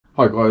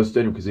Hi guys,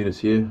 Daniel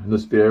here. In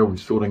this video I'm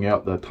sorting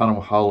out the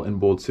tunnel hull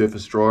inboard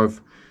surface drive,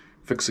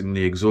 fixing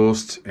the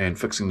exhaust and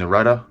fixing the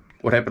rudder.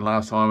 What happened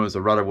last time was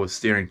the rudder was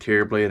steering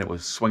terribly and it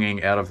was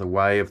swinging out of the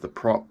way of the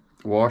prop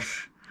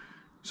wash.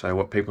 So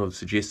what people have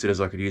suggested is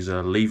I could use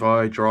a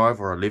Levi drive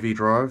or a levy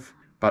drive,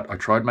 but I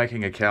tried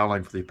making a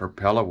cowling for the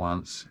propeller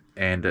once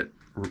and it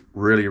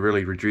really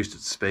reduced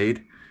its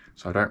speed,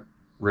 so I don't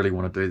really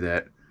want to do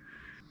that.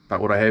 But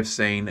what I have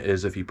seen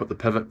is if you put the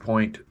pivot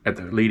point at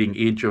the leading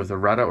edge of the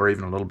rudder or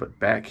even a little bit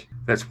back,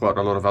 that's what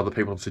a lot of other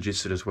people have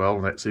suggested as well,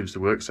 and that seems to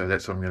work, so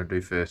that's what I'm going to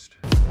do first.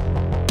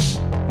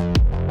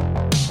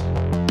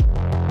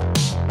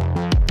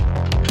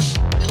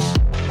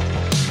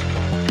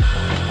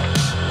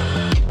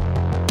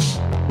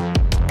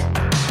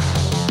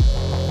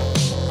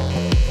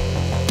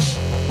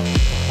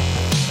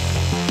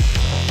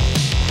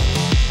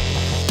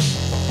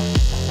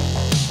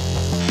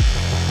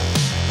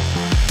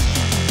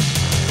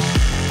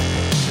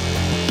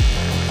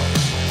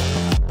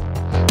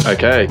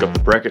 Okay, got the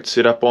bracket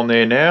set up on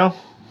there now.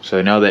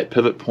 So now that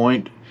pivot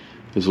point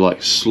is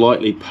like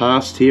slightly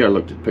past here. I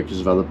looked at pictures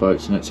of other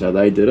boats and that's how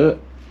they did it.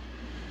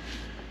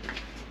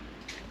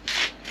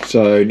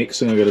 So next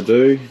thing I got to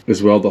do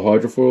is weld the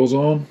hydrofoils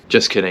on.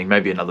 Just kidding,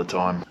 maybe another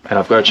time. And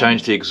I've got to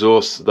change the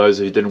exhaust. Those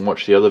who didn't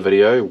watch the other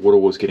video, water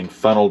was getting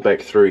funneled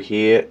back through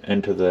here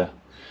into the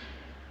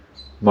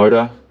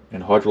motor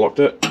and hydrolocked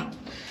it.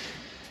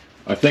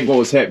 I think what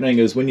was happening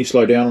is when you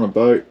slow down on a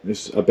boat,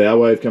 a bow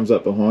wave comes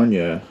up behind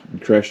you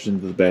and crashes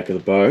into the back of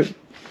the boat.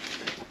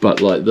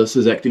 But like this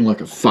is acting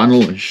like a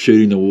funnel and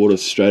shooting the water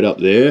straight up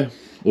there.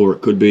 Or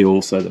it could be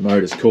also the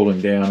motor's cooling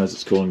down. As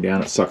it's cooling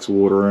down, it sucks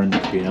water in.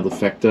 That could be another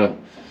factor.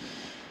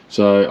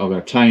 So I'm going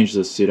to change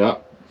this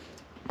setup.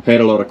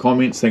 Had a lot of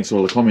comments. Thanks for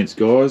all the comments,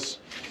 guys.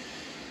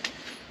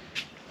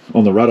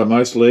 On the rudder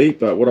mostly.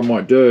 But what I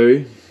might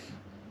do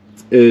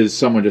is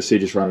someone just said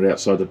just run it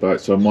outside the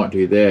boat, so I might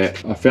do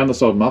that. I found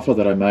this old muffler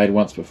that I made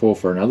once before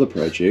for another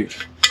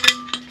project.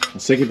 I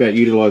was thinking about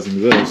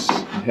utilising this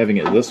and having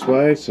it this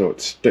way so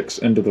it sticks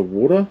into the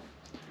water.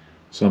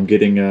 So I'm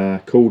getting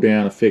a cool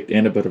down effect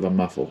and a bit of a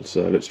muffle,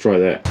 so let's try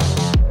that.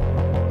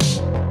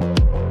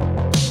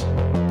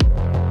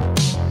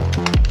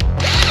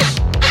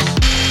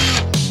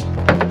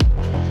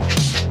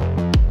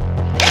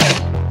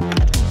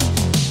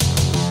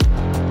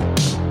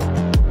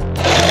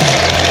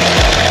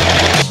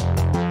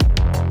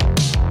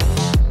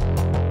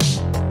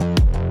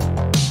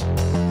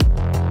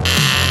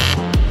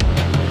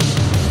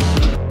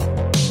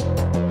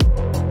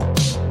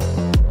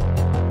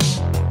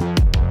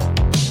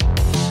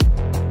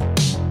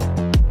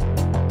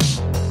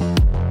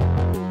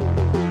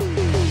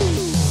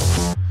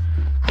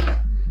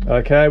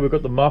 Okay, we've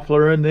got the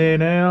muffler in there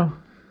now.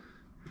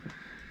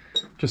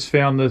 Just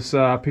found this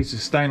piece of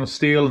stainless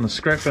steel and the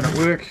scrap bin at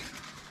work.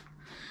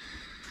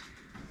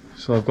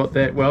 So I've got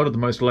that welded, the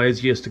most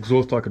laziest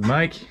exhaust I could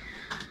make.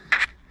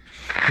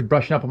 Been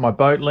brushing up on my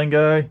boat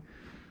lingo.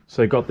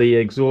 So got the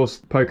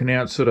exhaust poking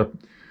out sort of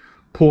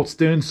port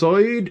stern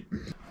side.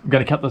 I'm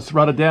going to cut this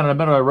rudder down in a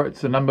minute. I wrote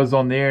some numbers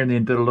on there and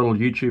then did a little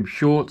YouTube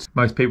shorts.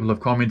 Most people have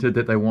commented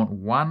that they want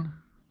 1.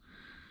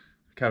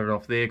 Cut it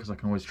off there because I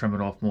can always trim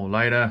it off more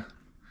later.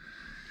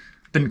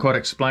 Didn't quite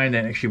explain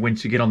that actually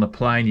once you get on the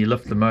plane you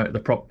lift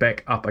the prop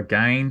back up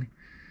again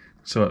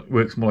so it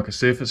works more like a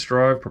surface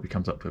drive. Probably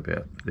comes up to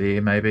about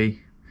there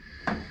maybe,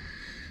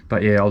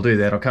 but yeah, I'll do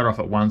that. I'll cut it off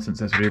at 1 since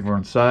that's what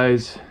everyone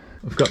says.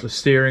 I've got the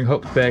steering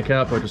hooked back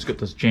up. I just got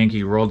this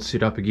janky rod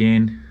set up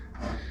again.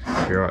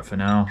 Be alright for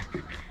now.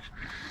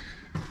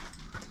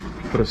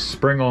 Put a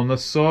spring on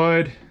this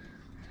side,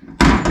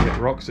 it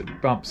rocks,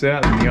 it bumps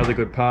out, and the other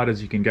good part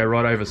is you can go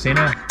right over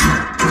center.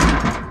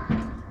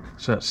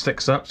 So it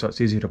sticks up, so it's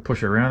easier to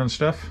push around and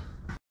stuff.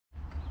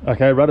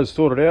 Okay, rudder's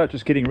sorted out,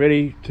 just getting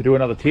ready to do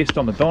another test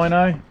on the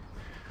dyno.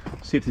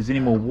 See if there's any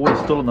more water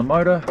still in the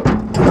motor.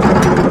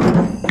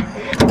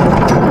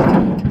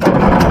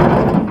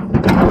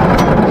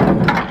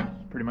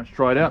 Pretty much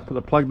dried out, put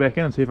the plug back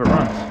in and see if it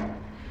runs.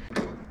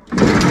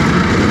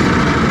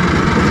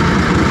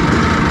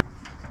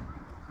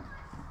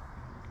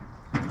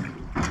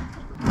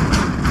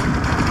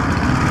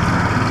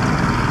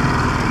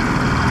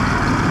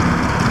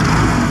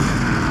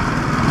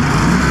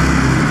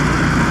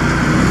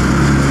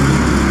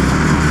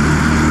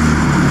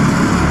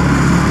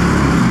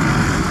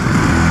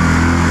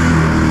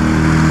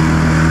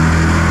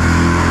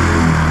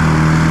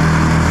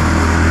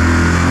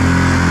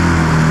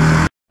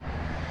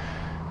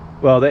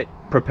 Well, that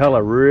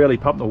propeller really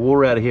pumped the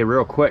water out of here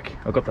real quick.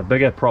 I got the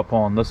bigger prop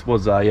on. This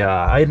was a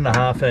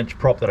 8.5 inch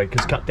prop that I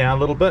just cut down a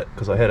little bit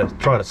because I had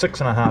tried a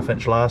 6.5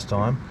 inch last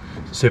time.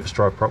 It's a surface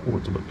drive prop. Oh,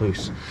 it's a bit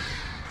loose.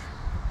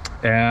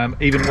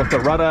 Even with the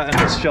rudder and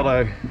this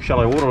shallow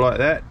water like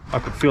that, I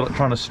could feel it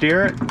trying to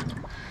steer it.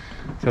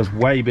 It was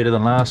way better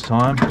than last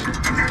time.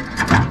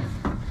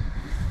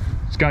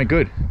 It's going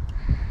good.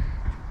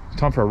 It's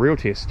time for a real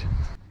test.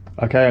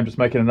 Okay, I'm just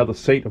making another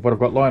seat of what I've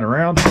got lying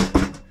around.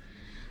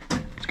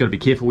 Just got to be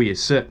careful where you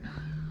sit.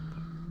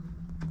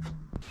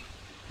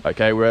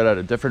 Okay, we're out at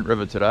a different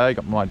river today.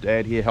 Got my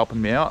dad here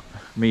helping me out.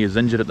 Me is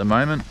injured at the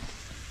moment.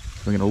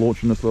 We're going to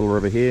launch in this little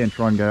river here and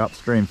try and go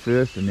upstream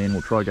first, and then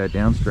we'll try to go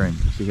downstream,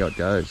 see how it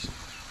goes.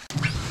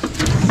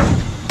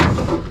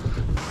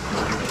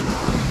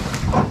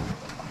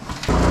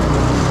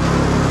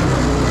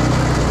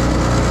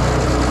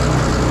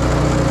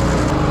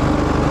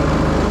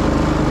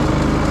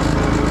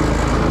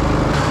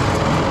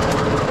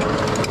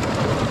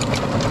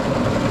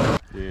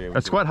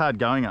 It's quite hard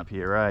going up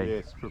here, eh? Yeah,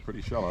 it's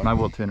pretty shallow. Maybe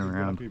we'll turn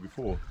around. Been up here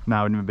before?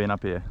 No, we've never been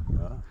up here.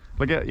 No.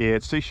 Look at, yeah,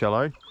 it's too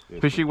shallow. Yeah,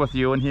 especially with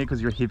you in here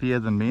because you're heavier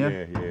than me. Yeah,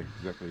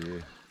 exactly,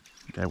 yeah.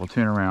 Okay, we'll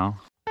turn around.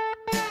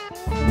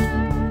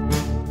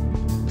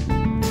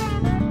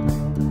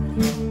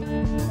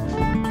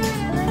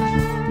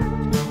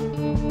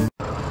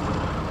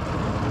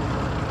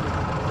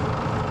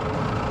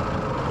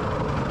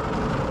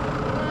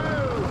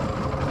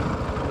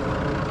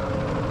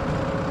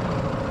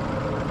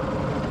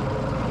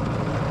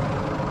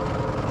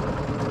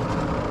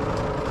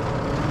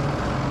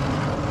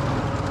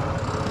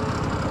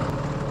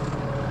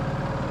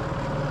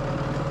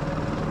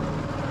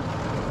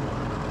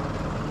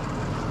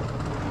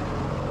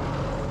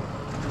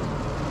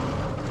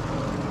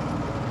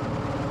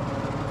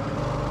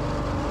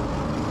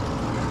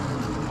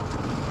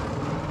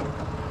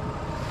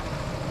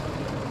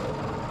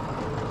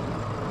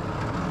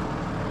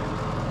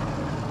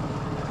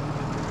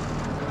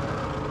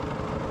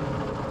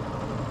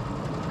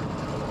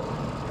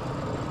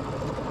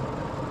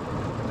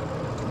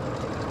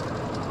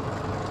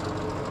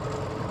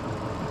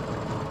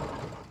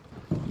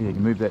 Yeah, you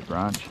can move that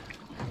branch.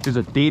 There's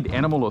a dead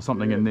animal or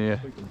something in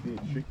there.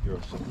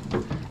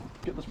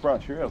 Get this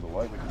branch here out of the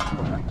way. We can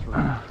probably get through.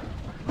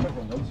 Over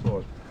on the other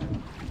side.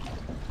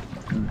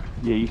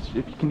 Yeah,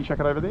 can you chuck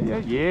it over there? Yeah.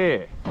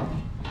 Yeah.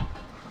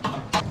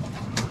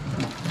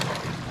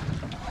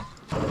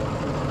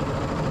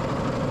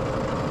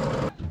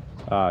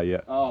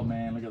 Yeah. Oh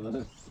man, look at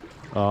this.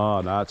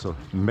 Oh no, it's a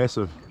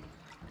massive.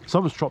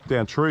 Someone's chopped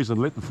down trees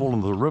and let them fall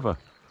into the river.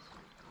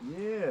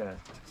 Yeah.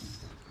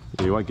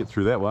 Yeah, you won't get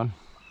through that one.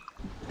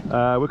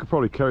 We could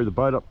probably carry the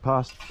boat up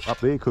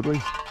there, could we?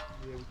 Yeah,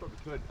 we probably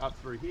could up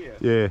through here.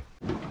 Yeah.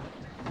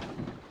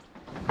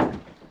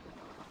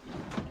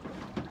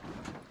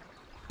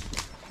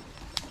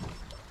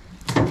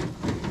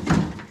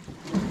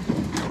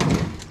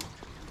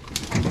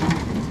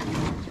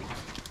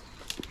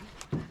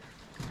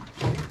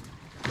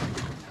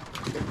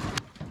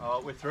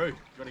 Oh, we're through. Do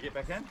you want to get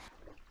back in?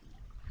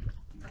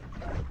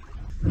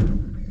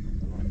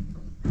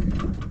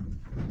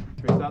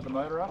 Should we start the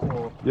motor up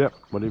or? Yep,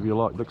 whatever you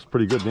like. Looks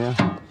pretty good now.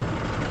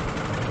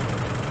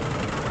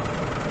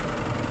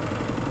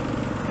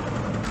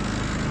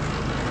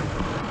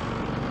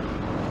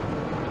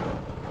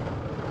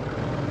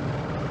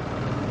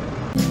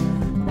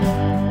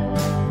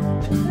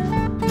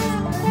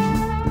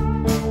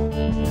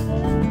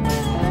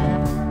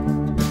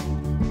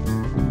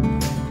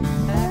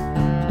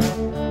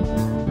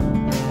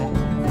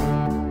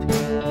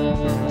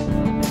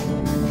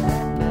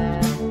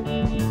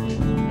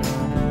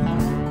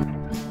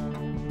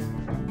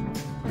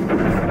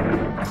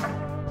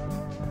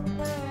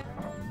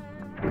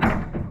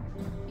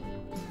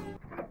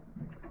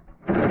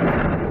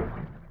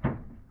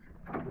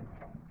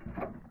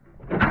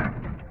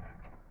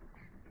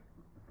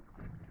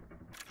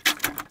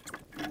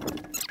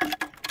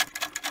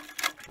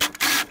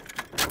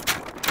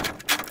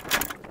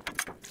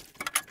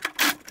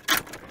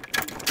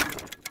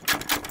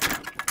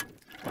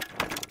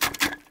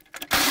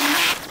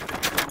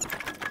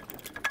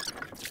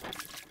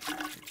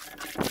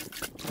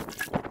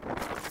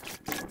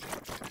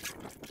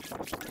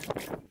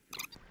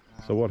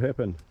 So what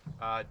happened?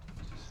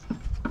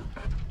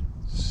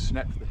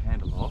 Snapped the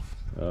handle off.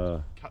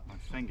 Cut my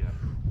finger.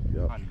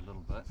 Yep. Only a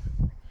little bit.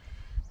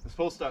 The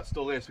full start's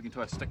still there, so we can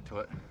try to stick to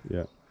it.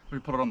 Yeah. We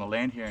put it on the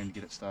land here and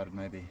get it started,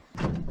 maybe.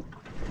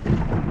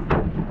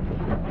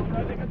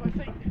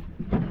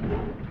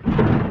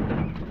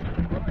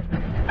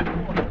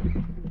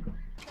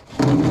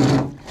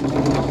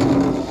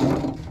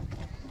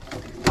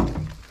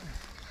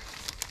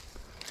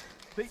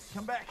 Pete,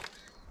 come back.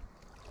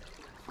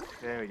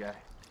 There we go.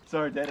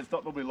 Sorry Dad, it's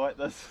not normally like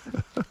this.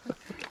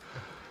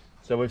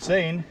 So we've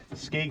seen the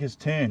skeeg has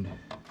turned.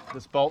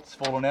 This bolt's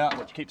fallen out,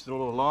 which keeps it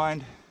all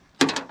aligned.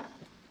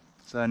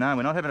 So no,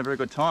 we're not having a very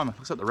good time. It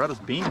looks like the rudder's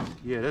bent.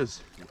 Yeah, it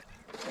is.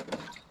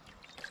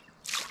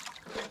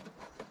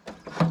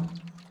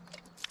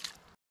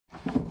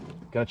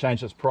 Gonna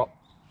change this prop,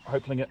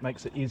 hoping it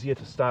makes it easier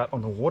to start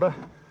on the water,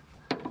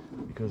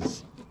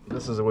 because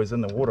this is always in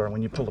the water, and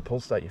when you pull the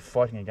pull start, you're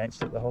fighting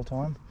against it the whole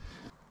time.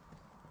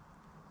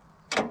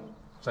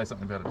 Say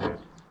something about it, Dad.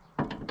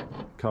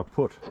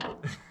 Kaput.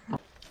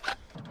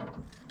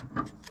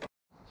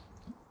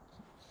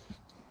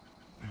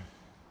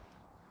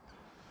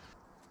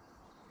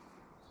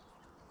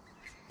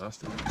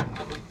 Bastard.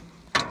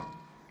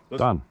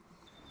 Done.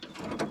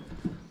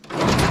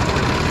 Oh,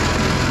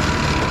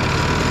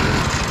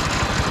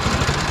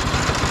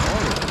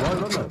 it's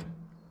right on it.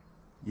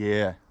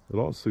 Yeah.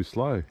 it's too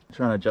slow.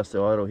 Trying to adjust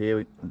the idle here.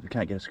 We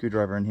can't get a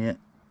screwdriver in here.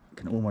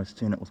 Can almost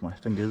turn it with my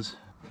fingers.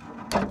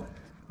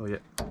 Oh yeah.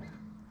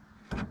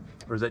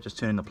 Or is that just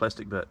turning the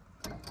plastic bit?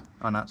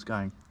 Oh no, it's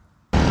going.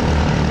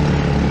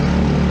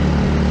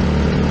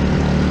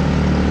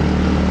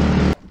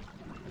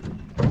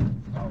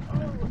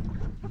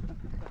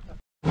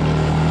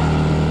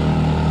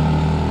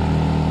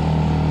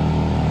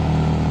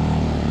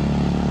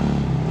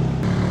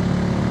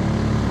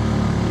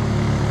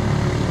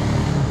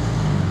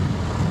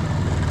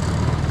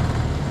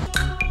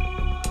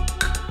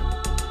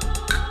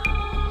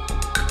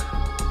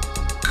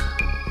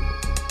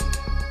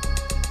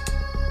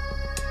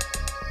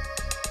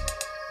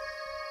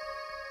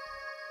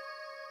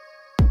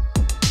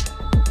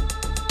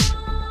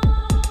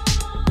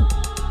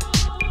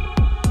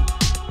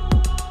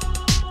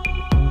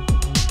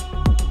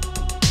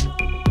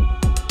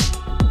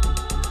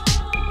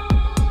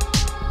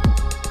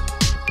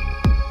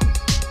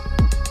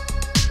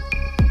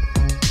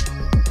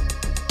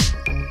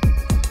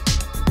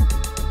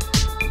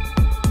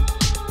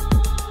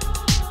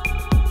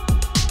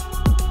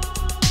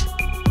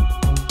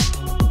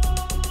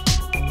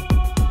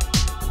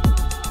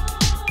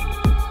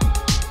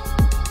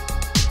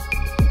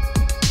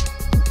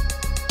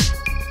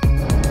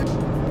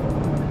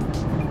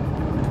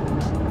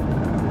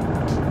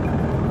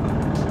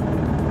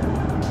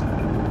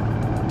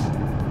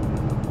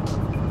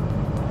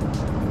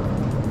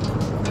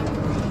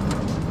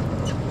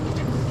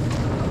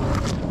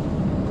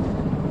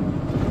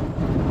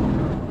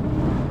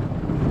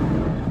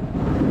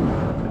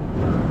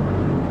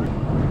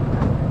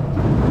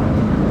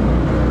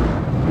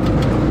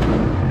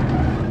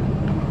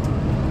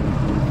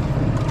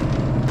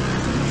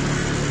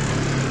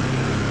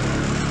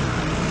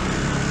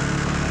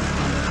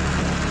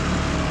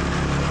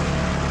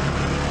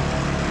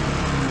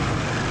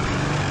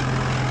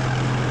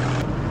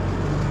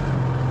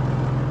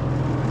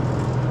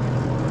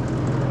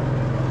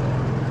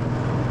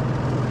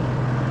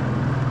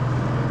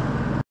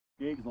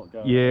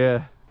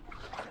 Yeah.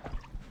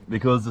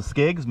 Because the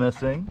skeg's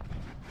missing.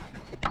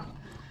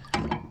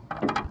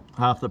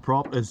 Half the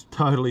prop is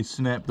totally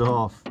snapped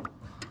off.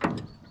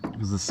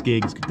 Because the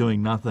skeg's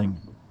doing nothing.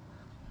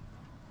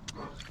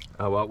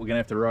 Oh well, we're gonna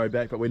have to row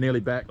back, but we're nearly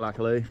back,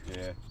 luckily.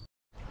 Yeah.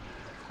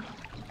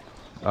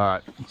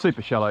 Alright, it's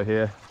super shallow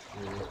here.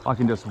 I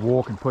can just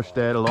walk and push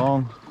Dad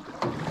along.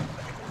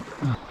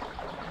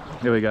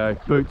 Here we go,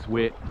 boots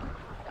wet.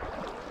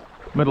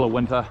 Middle of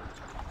winter.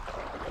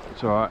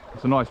 It's alright,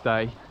 it's a nice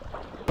day.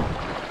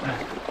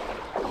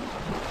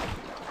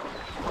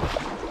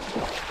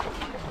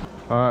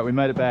 Alright, we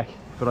made it back,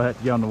 but I had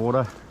to go in the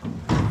water.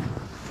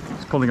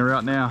 Just pulling her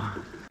out now.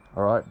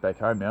 Alright, back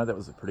home now. That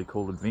was a pretty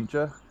cool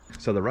adventure.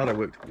 So the rudder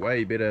worked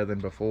way better than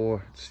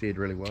before. It steered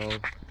really well.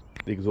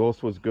 The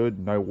exhaust was good,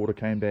 no water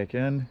came back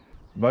in.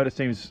 The motor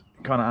seems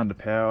kind of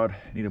underpowered,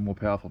 need a more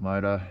powerful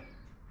motor.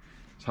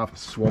 It's half a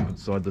swamp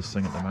inside this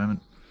thing at the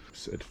moment.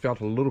 It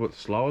felt a little bit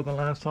slower than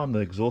last time. The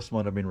exhaust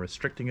might have been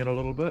restricting it a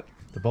little bit.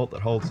 The bolt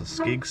that holds the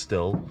skeg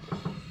still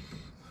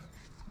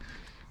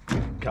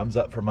comes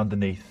up from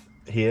underneath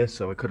here,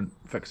 so we couldn't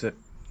fix it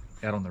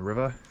out on the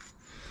river.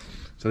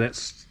 So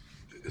that's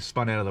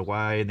spun out of the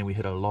way, and then we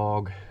hit a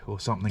log or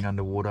something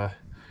underwater,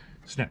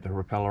 snapped the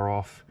propeller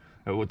off.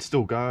 It would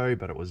still go,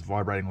 but it was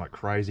vibrating like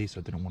crazy, so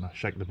I didn't want to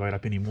shake the boat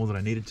up any more than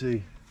I needed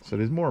to. So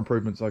there's more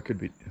improvements that could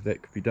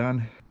be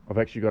done. I've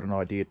actually got an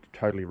idea to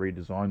totally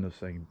redesign this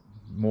thing,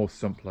 more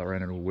simpler,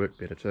 and it'll work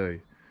better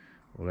too.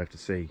 We'll have to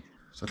see.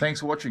 So thanks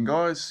for watching,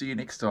 guys. See you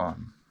next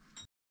time.